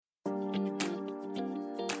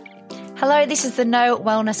Hello, this is the No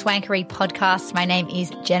Wellness Wankery podcast. My name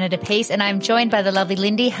is Jenna DePeace and I'm joined by the lovely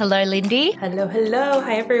Lindy. Hello, Lindy. Hello, hello.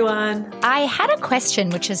 Hi, everyone. I had a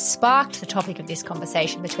question which has sparked the topic of this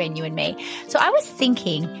conversation between you and me. So I was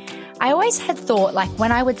thinking, I always had thought like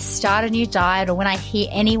when I would start a new diet or when I hear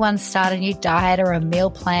anyone start a new diet or a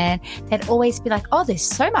meal plan, they'd always be like, oh, there's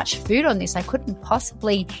so much food on this. I couldn't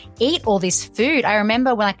possibly eat all this food. I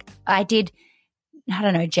remember when I did, I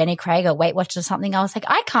don't know, Jenny Craig or Weight Watchers or something, I was like,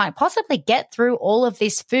 I can't possibly get through all of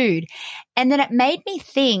this food. And then it made me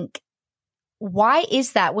think, why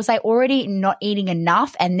is that? Was I already not eating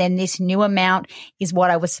enough and then this new amount is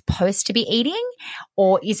what I was supposed to be eating?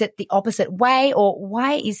 Or is it the opposite way? Or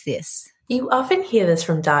why is this? You often hear this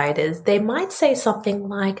from dieters. They might say something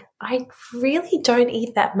like, I really don't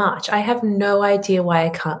eat that much. I have no idea why I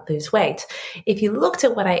can't lose weight. If you looked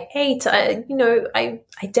at what I ate, I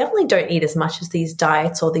definitely don't eat as much as these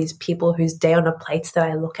diets or these people whose day on a plates that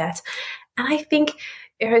I look at. And I think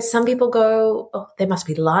some people go, oh, they must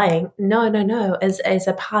be lying. No. As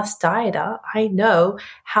a past dieter, I know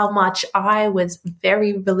how much I was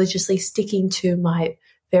very religiously sticking to my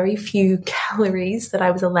very few calories that I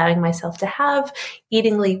was allowing myself to have,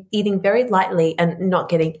 eating very lightly and not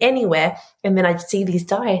getting anywhere. And then I'd see these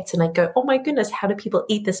diets and I'd go, oh my goodness, how do people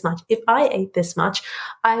eat this much? If I ate this much,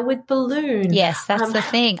 I would balloon. Yes, that's the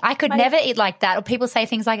thing. I could never eat like that. Or people say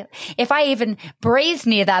things like, if I even breathed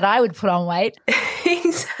near that, I would put on weight.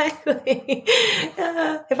 Exactly.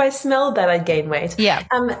 If I smelled that, I'd gain weight. Yeah.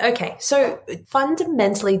 Okay. So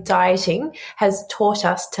fundamentally, dieting has taught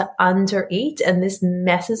us to undereat, and this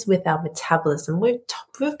messes with our metabolism.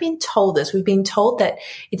 We've been told this. We've been told that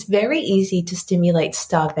it's very easy to stimulate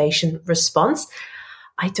starvation response.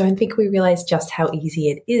 I don't think we realize just how easy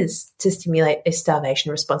it is to stimulate a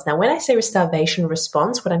starvation response. Now, when I say a starvation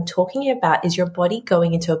response, what I'm talking about is your body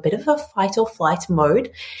going into a bit of a fight or flight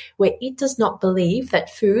mode where it does not believe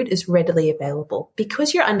that food is readily available.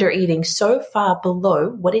 Because you're under eating so far below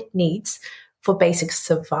what it needs for basic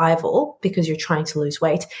survival, because you're trying to lose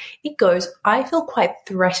weight, it goes, I feel quite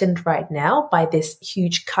threatened right now by this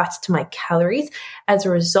huge cut to my calories. As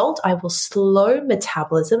a result, I will slow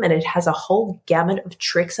metabolism, and it has a whole gamut of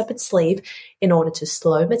tricks up its sleeve in order to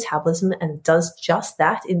slow metabolism, and it does just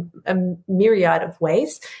that in a myriad of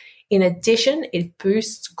ways. In addition, it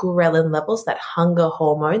boosts ghrelin levels, that hunger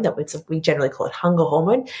hormone, we generally call it hunger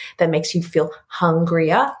hormone, that makes you feel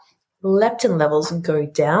hungrier. Leptin levels go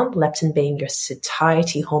down, leptin being your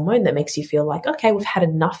satiety hormone that makes you feel like, okay, we've had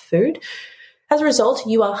enough food. As a result,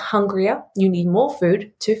 you are hungrier, you need more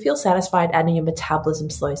food to feel satisfied, and your metabolism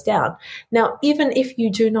slows down. Now, even if you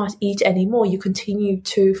do not eat anymore, you continue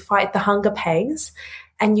to fight the hunger pangs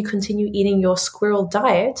and you continue eating your squirrel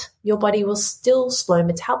diet, your body will still slow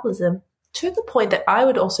metabolism to the point that I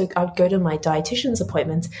would go to my dietitian's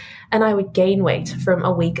appointment and I would gain weight from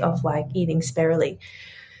a week of like eating sparely.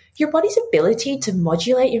 Your body's ability to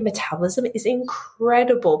modulate your metabolism is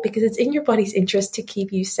incredible because it's in your body's interest to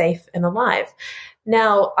keep you safe and alive.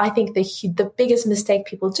 Now, I think the biggest mistake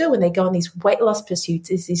people do when they go on these weight loss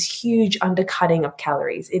pursuits is this huge undercutting of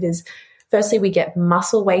calories. It is, firstly, we get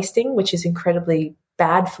muscle wasting, which is incredibly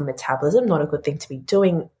bad for metabolism, not a good thing to be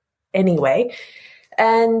doing anyway.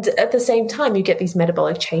 And at the same time, you get these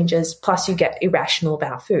metabolic changes, plus you get irrational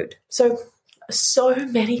about food. So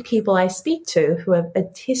many people I speak to who have a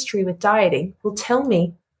history with dieting will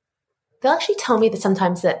they'll actually tell me that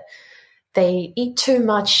sometimes that they eat too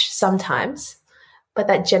much sometimes, but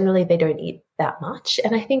that generally they don't eat that much.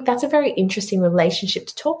 And I think that's a very interesting relationship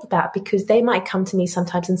to talk about because they might come to me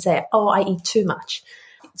sometimes and say, oh, I eat too much.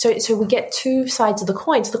 So we get two sides of the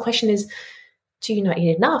coin. So the question is, do you not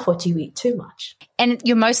eat enough or do you eat too much? And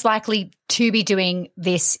you're most likely to be doing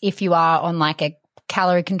this if you are on like a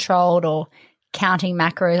calorie controlled or counting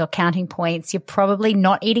macros or counting points, you're probably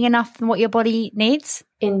not eating enough than what your body needs.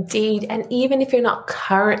 Indeed. And even if you're not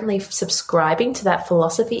currently subscribing to that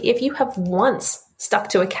philosophy, if you have once stuck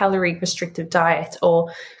to a calorie restrictive diet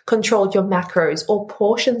or controlled your macros or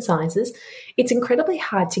portion sizes, it's incredibly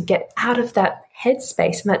hard to get out of that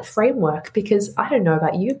headspace and that framework because I don't know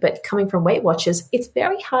about you, but coming from Weight Watchers, it's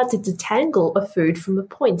very hard to detangle a food from the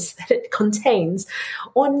points that it contains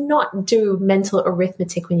or not do mental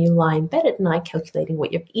arithmetic when you lie in bed at night calculating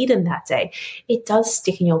what you've eaten that day. It does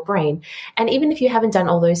stick in your brain. And even if you haven't done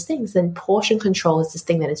all those things, then portion control is this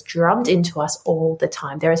thing that is drummed into us all the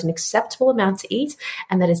time. There is an acceptable amount to eat,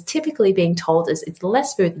 and that is typically being told as it's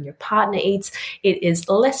less food than your partner eats. It is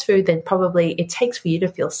less food than probably it takes for you to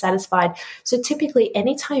feel satisfied. So typically,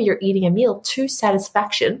 anytime you're eating a meal to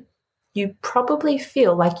satisfaction, you probably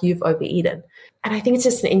feel like you've overeaten. And I think it's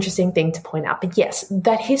just an interesting thing to point out. But yes,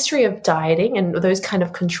 that history of dieting and those kind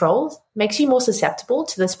of controls makes you more susceptible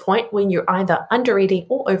to this point when you're either undereating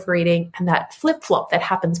or overeating, and that flip-flop that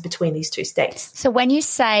happens between these two states. So when you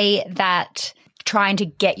say that trying to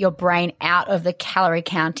get your brain out of the calorie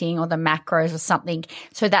counting or the macros or something,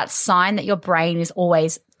 so that sign that your brain is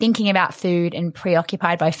always thinking about food and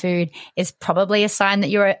preoccupied by food is probably a sign that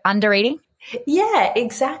you're undereating? Yeah,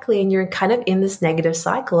 exactly. And you're kind of in this negative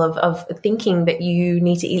cycle of thinking that you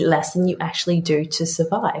need to eat less than you actually do to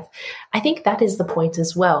survive. I think that is the point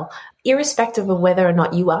as well. Irrespective of whether or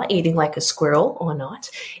not you are eating like a squirrel or not,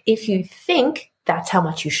 if you think that's how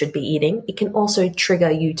much you should be eating, it can also trigger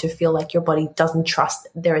you to feel like your body doesn't trust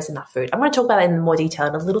there is enough food. I'm going to talk about that in more detail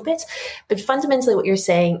in a little bit, but fundamentally what you're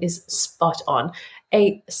saying is spot on.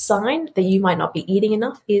 A sign that you might not be eating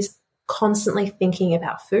enough is constantly thinking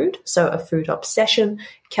about food. So a food obsession,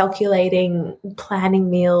 calculating, planning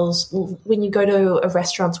meals, when you go to a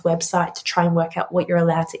restaurant's website to try and work out what you're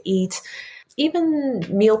allowed to eat, even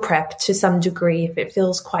meal prep to some degree if it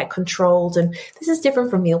feels quite controlled. And this is different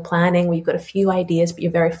from meal planning where you've got a few ideas, but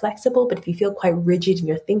you're very flexible. But if you feel quite rigid in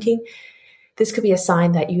your thinking, this could be a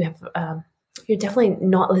sign that you have you're definitely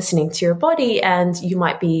not listening to your body, and you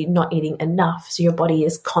might be not eating enough. So your body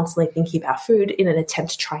is constantly thinking about food in an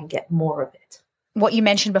attempt to try and get more of it. What you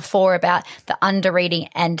mentioned before about the undereating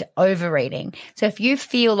and overeating. So if you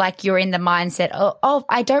feel like you're in the mindset, oh,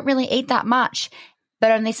 I don't really eat that much,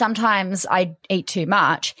 but only sometimes I eat too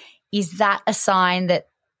much, is that a sign that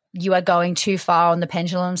you are going too far on the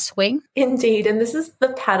pendulum swing? Indeed. And this is the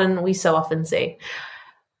pattern we so often see.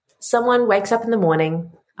 Someone wakes up in the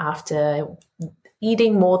morning after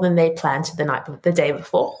eating more than they planned the day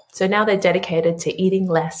before. So now they're dedicated to eating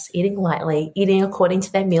less, eating lightly, eating according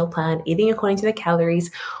to their meal plan, eating according to their calories,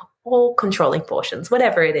 or controlling portions,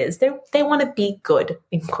 whatever it is. They want to be good,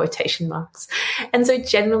 in quotation marks. And so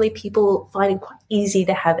generally people find it quite easy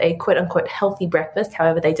to have a quote unquote healthy breakfast,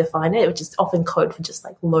 however they define it, which is often code for just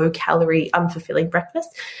like low calorie, unfulfilling breakfast.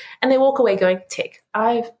 And they walk away going, tick,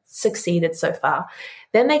 I've succeeded so far.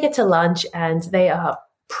 Then they get to lunch and they are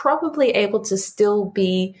probably able to still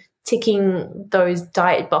be ticking those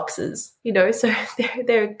diet boxes, so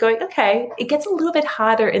they're going, okay, it gets a little bit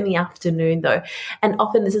harder in the afternoon though. And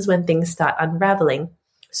often this is when things start unraveling.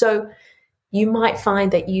 So you might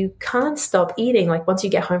find that you can't stop eating. Like once you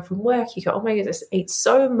get home from work, you go, oh my goodness, I ate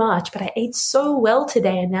so much, but I ate so well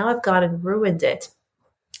today and now I've gone and ruined it.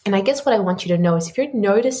 And I guess what I want you to know is if you're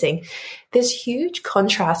noticing this huge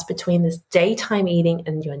contrast between this daytime eating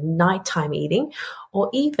and your nighttime eating, or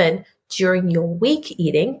even during your week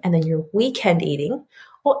eating and then your weekend eating,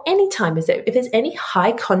 or any time, if there's any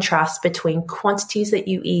high contrast between quantities that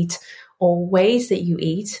you eat or ways that you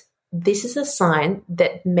eat, this is a sign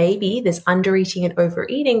that maybe there's undereating and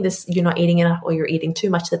overeating, you're not eating enough or you're eating too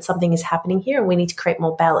much, that something is happening here and we need to create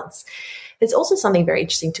more balance. There's also something very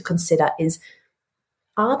interesting to consider is,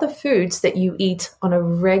 are the foods that you eat on a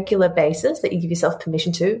regular basis that you give yourself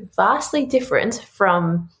permission to vastly different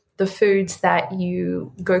from the foods that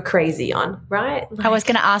you go crazy on, right? I was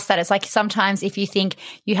going to ask that. It's like sometimes if you think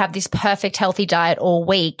you have this perfect healthy diet all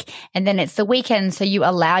week and then it's the weekend, so you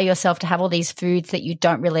allow yourself to have all these foods that you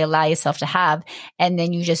don't really allow yourself to have, and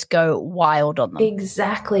then you just go wild on them.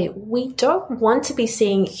 Exactly. We don't want to be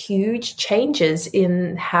seeing huge changes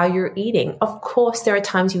in how you're eating. Of course, there are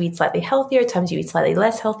times you eat slightly healthier, times you eat slightly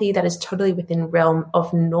less healthy. That is totally within realm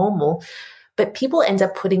of normal. But people end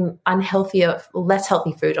up putting unhealthier, less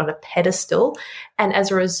healthy food on a pedestal. And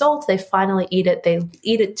as a result, they finally eat it. They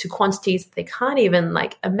eat it to quantities that they can't even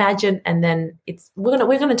imagine. And then we're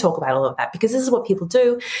going to talk about all of that because this is what people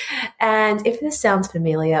do. And if this sounds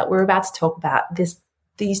familiar, we're about to talk about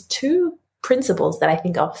these two principles that I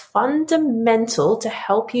think are fundamental to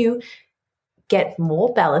help you get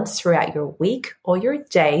more balance throughout your week or your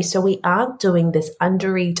day so we aren't doing this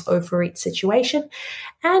undereat, overeat situation,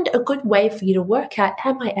 and a good way for you to work out,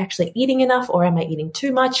 am I actually eating enough or am I eating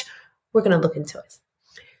too much? We're going to look into it.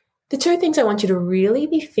 The two things I want you to really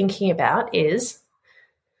be thinking about is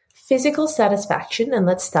physical satisfaction, and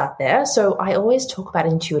let's start there. So I always talk about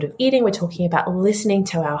intuitive eating. We're talking about listening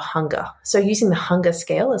to our hunger. So using the hunger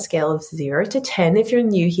scale, a scale of 0 to 10, if you're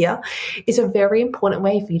new here, is a very important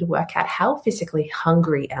way for you to work out how physically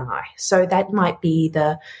hungry am I. So that might be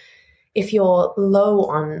if you're low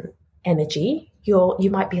on energy, you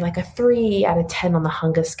might be like a 3 out of 10 on the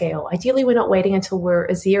hunger scale. Ideally, we're not waiting until we're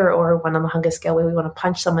a 0 or a 1 on the hunger scale where we want to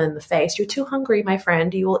punch someone in the face. You're too hungry, my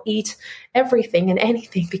friend. You will eat everything and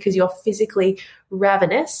anything because you're physically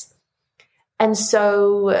ravenous. And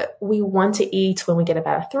so we want to eat when we get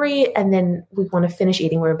about a 3, and then we want to finish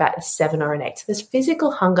eating when we're about a 7 or an 8. So this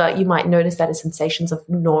physical hunger, you might notice that as sensations of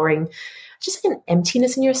gnawing, just like an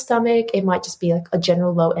emptiness in your stomach. It might just be like a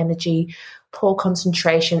general low energy, poor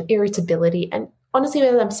concentration, irritability. And honestly,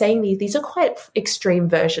 when I'm saying these are quite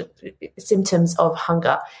extreme symptoms of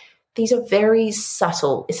hunger. These are very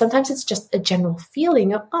subtle. Sometimes it's just a general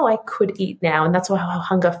feeling of, oh, I could eat now. And that's how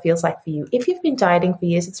hunger feels like for you. If you've been dieting for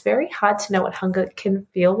years, it's very hard to know what hunger can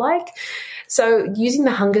feel like. So using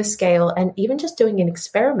the hunger scale and even just doing an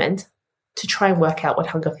experiment to try and work out what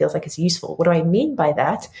hunger feels like is useful. What do I mean by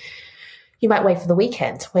that? You might wait for the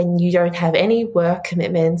weekend when you don't have any work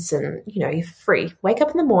commitments and, you're free. Wake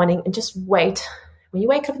up in the morning and just wait. When you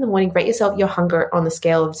wake up in the morning, rate yourself your hunger on the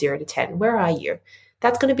scale of 0 to 10. Where are you?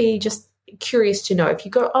 That's going to be just curious to know. If you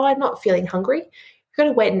go, oh, I'm not feeling hungry, you're going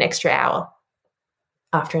to wait an extra hour.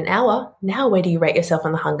 After an hour, now where do you rate yourself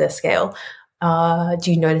on the hunger scale?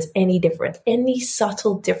 Do you notice any difference, any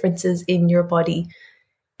subtle differences in your body?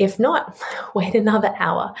 If not, wait another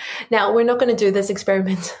hour. Now, we're not going to do this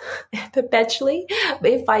experiment perpetually, but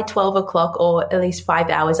if by 12 o'clock or at least 5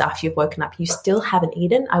 hours after you've woken up, you still haven't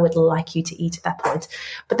eaten, I would like you to eat at that point.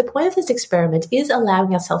 But the point of this experiment is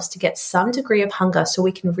allowing ourselves to get some degree of hunger so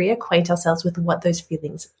we can reacquaint ourselves with what those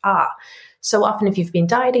feelings are. So often if you've been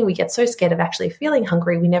dieting, we get so scared of actually feeling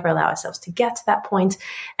hungry, we never allow ourselves to get to that point.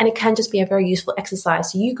 And it can just be a very useful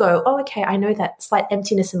exercise. So you go, oh, okay, I know that slight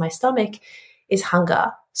emptiness in my stomach is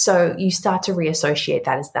hunger. So you start to reassociate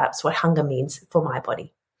that as that's what hunger means for my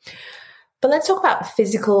body. But let's talk about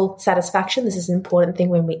physical satisfaction. This is an important thing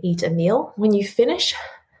when we eat a meal. When you finish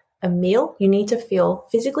a meal, you need to feel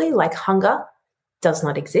physically like hunger does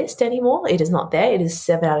not exist anymore. It is not there. It is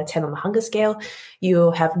 7 out of 10 on the hunger scale.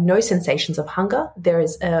 You have no sensations of hunger. There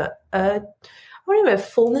is I don't know if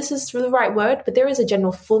fullness is the right word, but there is a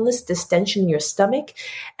general fullness, distension in your stomach,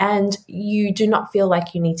 and you do not feel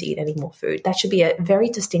like you need to eat any more food. That should be a very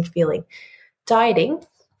distinct feeling. Diet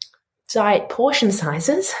portion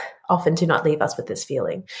sizes often do not leave us with this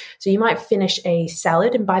feeling. So you might finish a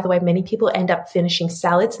salad, and by the way, many people end up finishing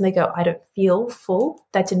salads and they go, I don't feel full.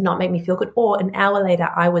 That did not make me feel good. Or an hour later,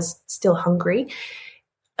 I was still hungry.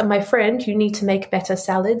 My friend, you need to make better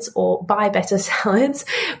salads or buy better salads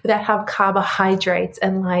that have carbohydrates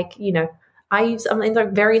and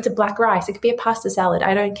I'm very into black rice. It could be a pasta salad.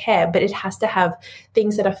 I don't care, but it has to have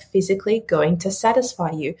things that are physically going to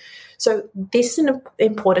satisfy you. So this is an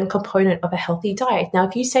important component of a healthy diet. Now,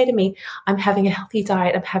 if you say to me, I'm having a healthy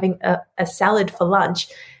diet, I'm having a salad for lunch,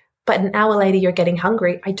 but an hour later you're getting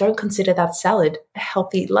hungry, I don't consider that salad a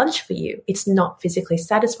healthy lunch for you. It's not physically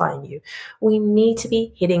satisfying you. We need to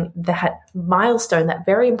be hitting that milestone. That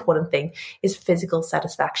very important thing is physical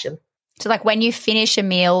satisfaction. So like when you finish a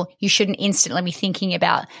meal, you shouldn't instantly be thinking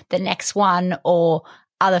about the next one or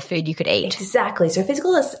other food you could eat. Exactly. So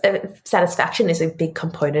physical satisfaction is a big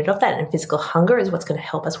component of that, and physical hunger is what's going to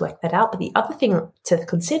help us work that out. But the other thing to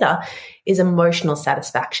consider is emotional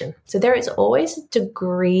satisfaction. So there is always a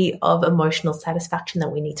degree of emotional satisfaction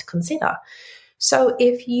that we need to consider. So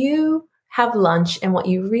if you have lunch and what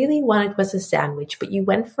you really wanted was a sandwich, but you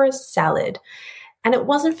went for a salad and it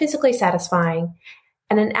wasn't physically satisfying,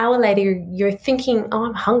 and an hour later you're thinking, oh,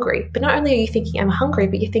 I'm hungry. But not only are you thinking I'm hungry,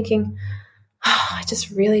 but you're thinking, oh, I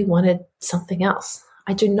just really wanted something else.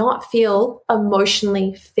 I do not feel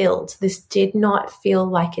emotionally filled. This did not feel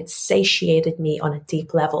like it satiated me on a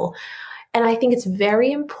deep level. And I think it's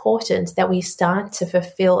very important that we start to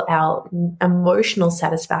fulfill our emotional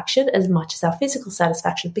satisfaction as much as our physical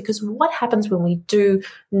satisfaction, because what happens when we do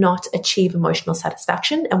not achieve emotional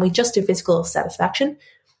satisfaction and we just do physical satisfaction?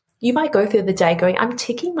 You might go through the day going, I'm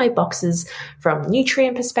ticking my boxes from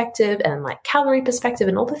nutrient perspective and like calorie perspective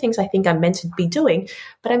and all the things I think I'm meant to be doing,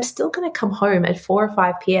 but I'm still going to come home at 4 or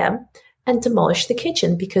 5 p.m. and demolish the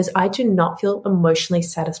kitchen because I do not feel emotionally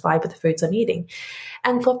satisfied with the foods I'm eating.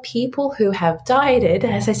 And for people who have dieted,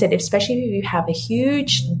 as I said, especially if you have a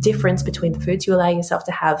huge difference between the foods you allow yourself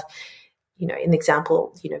to have, in the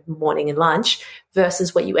example, morning and lunch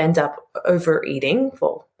versus what you end up overeating,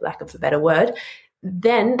 for lack of a better word,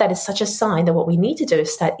 then that is such a sign that what we need to do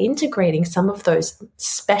is start integrating some of those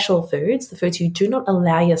special foods, the foods you do not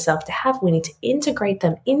allow yourself to have. We need to integrate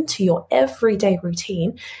them into your everyday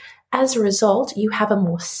routine. As a result, you have a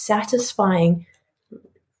more satisfying,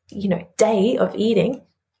 day of eating,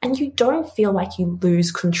 and you don't feel like you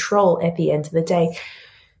lose control at the end of the day.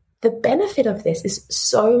 The benefit of this is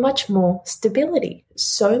so much more stability,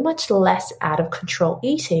 so much less out of control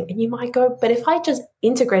eating. And you might go, but if I just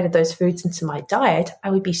integrated those foods into my diet,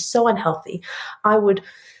 I would be so unhealthy. I would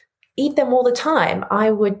eat them all the time, I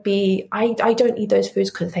don't eat those foods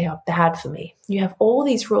because they are bad for me. You have all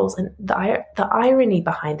these rules, and the irony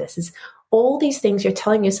behind this is all these things you're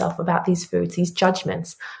telling yourself about these foods, these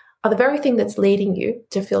judgments, are the very thing that's leading you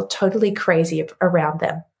to feel totally crazy around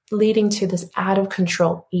them, leading to this out of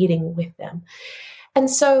control eating with them. And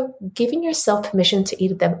so giving yourself permission to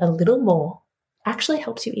eat them a little more actually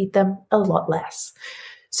helps you eat them a lot less.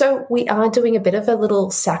 So we are doing a bit of a little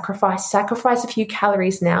sacrifice a few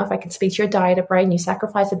calories now. If I can speak to your dieter brain, you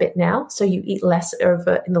sacrifice a bit now so you eat less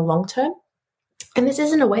over in the long term. And this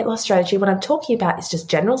isn't a weight loss strategy. What I'm talking about is just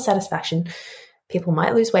general satisfaction. People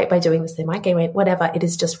might lose weight by doing this. They might gain weight, whatever. It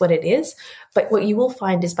is just what it is. But what you will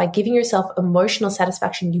find is by giving yourself emotional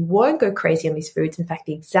satisfaction, you won't go crazy on these foods. In fact,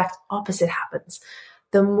 the exact opposite happens.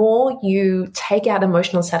 The more you take out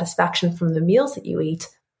emotional satisfaction from the meals that you eat,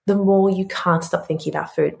 the more you can't stop thinking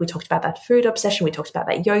about food. We talked about that food obsession. We talked about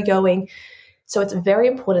that yo-yoing. So it's very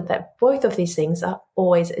important that both of these things are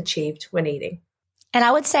always achieved when eating. And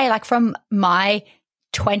I would say, like, from my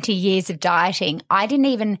 20 years of dieting, I didn't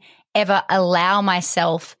even ever allow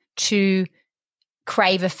myself to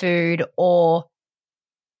crave a food or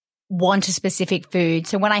want a specific food.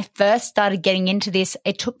 So when I first started getting into this,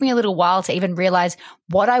 it took me a little while to even realize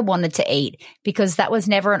what I wanted to eat, because that was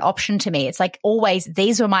never an option to me. It's like always,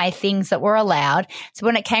 these were my things that were allowed. So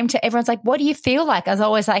when it came to everyone's like, what do you feel like? I was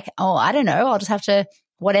always like, oh, I don't know. I'll just have to,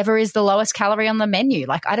 whatever is the lowest calorie on the menu.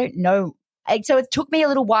 Like, I don't know. So it took me a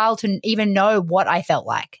little while to even know what I felt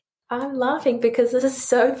like. I'm laughing because this is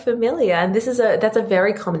so familiar, and that's a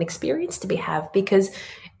very common experience to have, because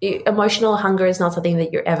emotional hunger is not something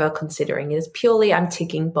that you're ever considering. It is purely, I'm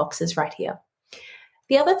ticking boxes right here.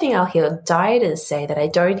 The other thing I'll hear dieters say that I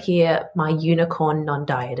don't hear my unicorn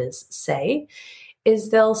non-dieters say is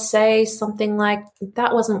they'll say something like,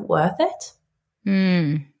 that wasn't worth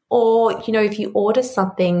it. Or, if you order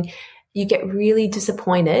something, you get really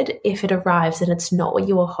disappointed if it arrives and it's not what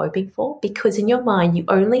you were hoping for, because in your mind, you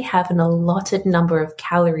only have an allotted number of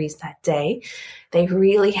calories that day. They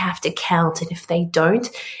really have to count. And if they don't,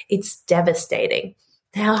 it's devastating.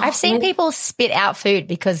 Now, I've seen people spit out food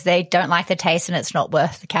because they don't like the taste and it's not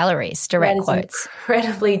worth the calories, direct quotes.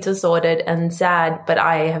 Incredibly disordered and sad, but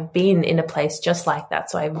I have been in a place just like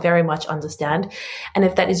that. So I very much understand. And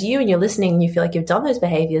if that is you and you're listening and you feel like you've done those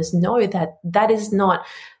behaviors, know that that is not,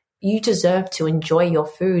 you deserve to enjoy your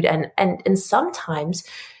food. And sometimes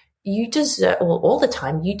you deserve, well, all the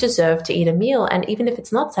time, you deserve to eat a meal. And even if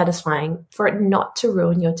it's not satisfying, for it not to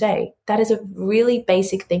ruin your day. That is a really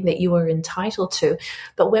basic thing that you are entitled to.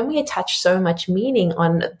 But when we attach so much meaning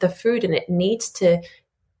on the food and it needs to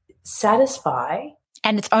satisfy.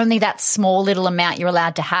 And it's only that small little amount you're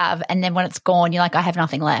allowed to have. And then when it's gone, you're like, I have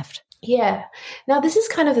nothing left. Yeah. Now, this is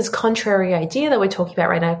kind of this contrary idea that we're talking about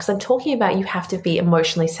right now, because I'm talking about you have to be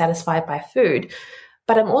emotionally satisfied by food.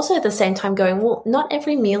 But I'm also at the same time going, well, not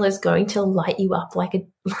every meal is going to light you up like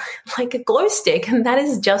a glow stick, and that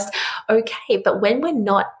is just okay. But when we're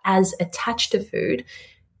not as attached to food,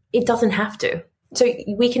 it doesn't have to. So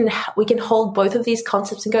we can hold both of these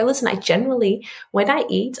concepts and go, listen, I generally, when I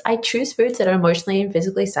eat, I choose foods that are emotionally and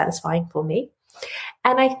physically satisfying for me.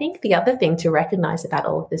 And I think the other thing to recognize about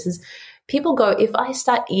all of this is people go, if I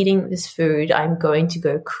start eating this food, I'm going to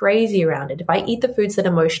go crazy around it. If I eat the foods that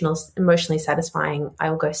are emotionally satisfying, I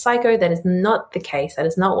will go psycho. That is not the case. That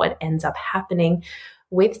is not what ends up happening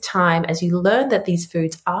with time. As you learn that these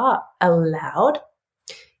foods are allowed,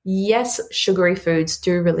 yes, sugary foods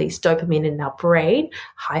do release dopamine in our brain.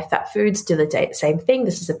 High-fat foods do the same thing.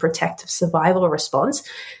 This is a protective survival response.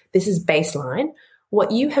 This is baseline.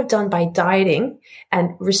 What you have done by dieting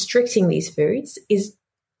and restricting these foods is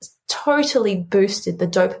totally boosted the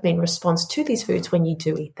dopamine response to these foods when you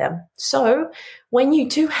do eat them. So when you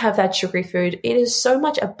do have that sugary food, it is so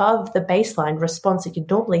much above the baseline response that you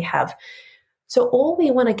normally have. So all we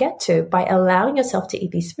want to get to by allowing yourself to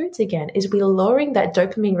eat these foods again is we're lowering that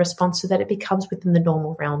dopamine response so that it becomes within the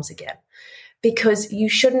normal realms again. Because you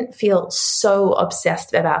shouldn't feel so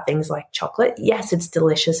obsessed about things like chocolate. Yes, it's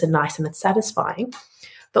delicious and nice and it's satisfying.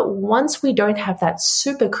 But once we don't have that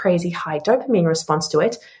super crazy high dopamine response to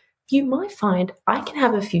it, you might find I can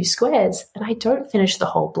have a few squares and I don't finish the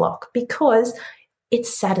whole block because it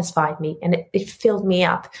satisfied me and it filled me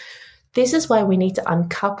up. This is why we need to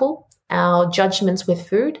uncouple our judgments with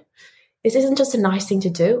food. This isn't just a nice thing to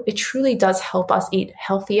do. It truly does help us eat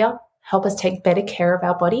healthier, help us take better care of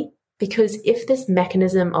our body. Because if this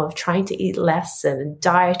mechanism of trying to eat less and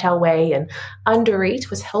diet our way and undereat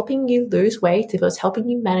was helping you lose weight, if it was helping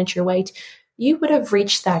you manage your weight, you would have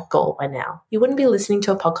reached that goal by now. You wouldn't be listening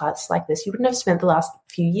to a podcast like this. You wouldn't have spent the last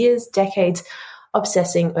few years, decades,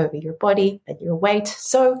 obsessing over your body and your weight.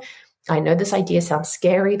 So I know this idea sounds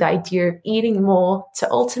scary, the idea of eating more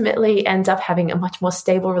to ultimately end up having a much more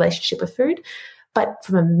stable relationship with food. But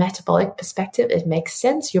from a metabolic perspective, it makes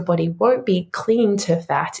sense. Your body won't be clinging to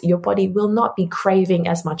fat. Your body will not be craving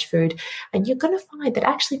as much food. And you're going to find that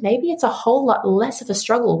actually maybe it's a whole lot less of a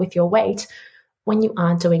struggle with your weight when you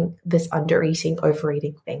aren't doing this under-eating,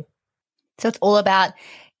 overeating thing. So it's all about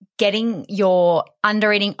getting your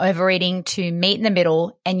under-eating, overeating to meet in the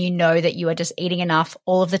middle, and you know that you are just eating enough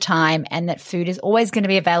all of the time and that food is always going to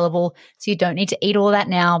be available. So you don't need to eat all that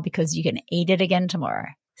now because you can eat it again tomorrow.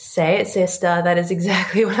 Say it, sister. That is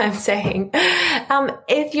exactly what I'm saying.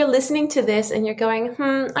 If you're listening to this and you're going,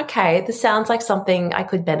 okay, this sounds like something I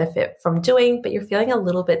could benefit from doing, but you're feeling a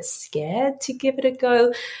little bit scared to give it a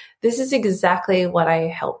go, this is exactly what I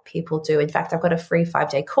help people do. In fact, I've got a free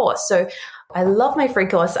 5-day course. So I love my free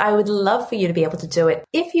course. I would love for you to be able to do it.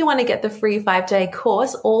 If you want to get the free 5-day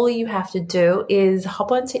course, all you have to do is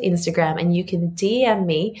hop onto Instagram and you can DM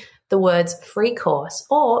me the words free course,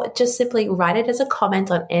 or just simply write it as a comment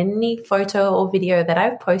on any photo or video that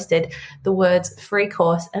I've posted, the words free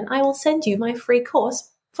course, and I will send you my free course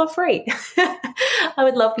for free. I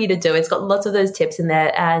would love for you to do it. It's got lots of those tips in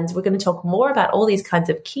there, and we're going to talk more about all these kinds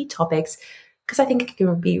of key topics because I think it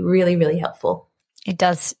can be really, really helpful. It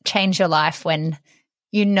does change your life when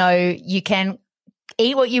you know you can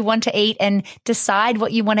eat what you want to eat and decide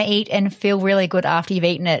what you want to eat and feel really good after you've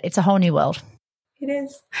eaten it. It's a whole new world. It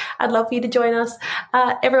is. I'd love for you to join us.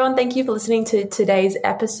 Everyone, thank you for listening to today's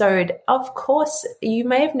episode. Of course, you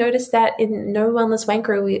may have noticed that in No Wellness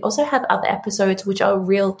Wankery, we also have other episodes which are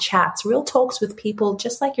real chats, real talks with people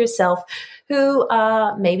just like yourself who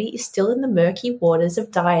are maybe still in the murky waters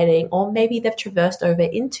of dieting, or maybe they've traversed over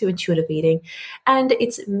into intuitive eating. And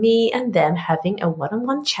it's me and them having a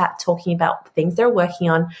one-on-one chat talking about things they're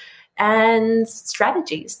working on and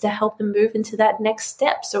strategies to help them move into that next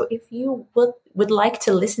step. So if you would like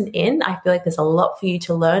to listen in, I feel like there's a lot for you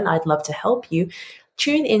to learn. I'd love to help you.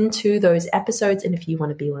 Tune into those episodes. And if you want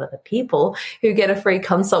to be one of the people who get a free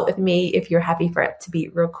consult with me, if you're happy for it to be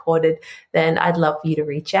recorded, then I'd love for you to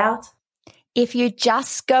reach out. If you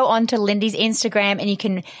just go onto Lindy's Instagram and you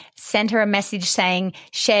can send her a message saying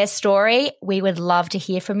share story, we would love to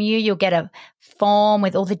hear from you. You'll get a form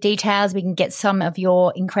with all the details. We can get some of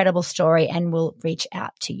your incredible story and we'll reach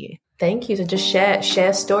out to you. Thank you. So just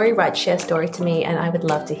share story, write share story to me, and I would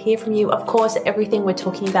love to hear from you. Of course, everything we're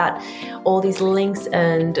talking about, all these links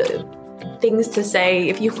and things to say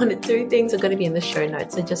if you want to do things are going to be in the show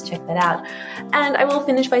notes, so just check that out. And I will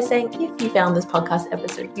finish by saying, if you found this podcast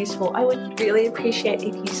episode useful, I would really appreciate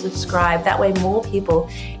if you subscribe. That way more people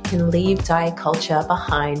can leave diet culture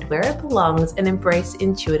behind where it belongs and embrace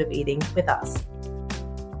intuitive eating with us.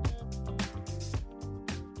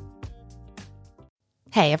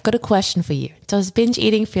 Hey, I've got a question for you. Does binge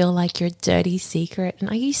eating feel like your dirty secret? And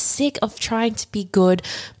are you sick of trying to be good,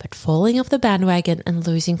 but falling off the bandwagon and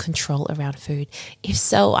losing control around food? If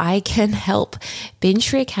so, I can help. Binge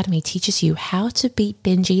Free Academy teaches you how to beat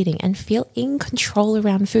binge eating and feel in control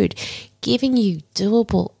around food, giving you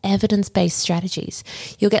doable, evidence-based strategies.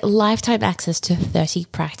 You'll get lifetime access to 30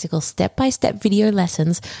 practical step-by-step video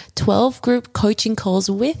lessons, 12 group coaching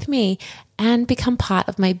calls with me, and become part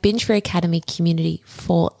of my Binge Free Academy community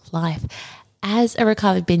for life. As a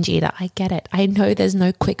recovered binge eater, I get it. I know there's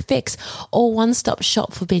no quick fix or one-stop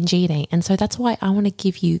shop for binge eating. And so that's why I want to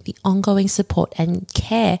give you the ongoing support and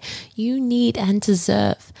care you need and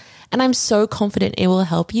deserve. And I'm so confident it will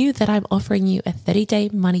help you that I'm offering you a 30-day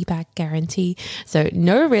money-back guarantee. So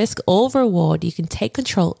no risk, all reward. You can take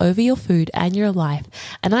control over your food and your life.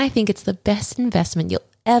 And I think it's the best investment you'll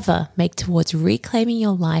ever make towards reclaiming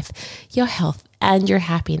your life, your health, and your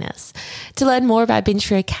happiness. To learn more about Binge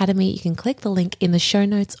Free Academy, you can click the link in the show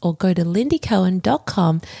notes or go to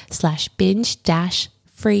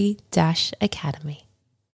lindycohen.com/binge-free-academy.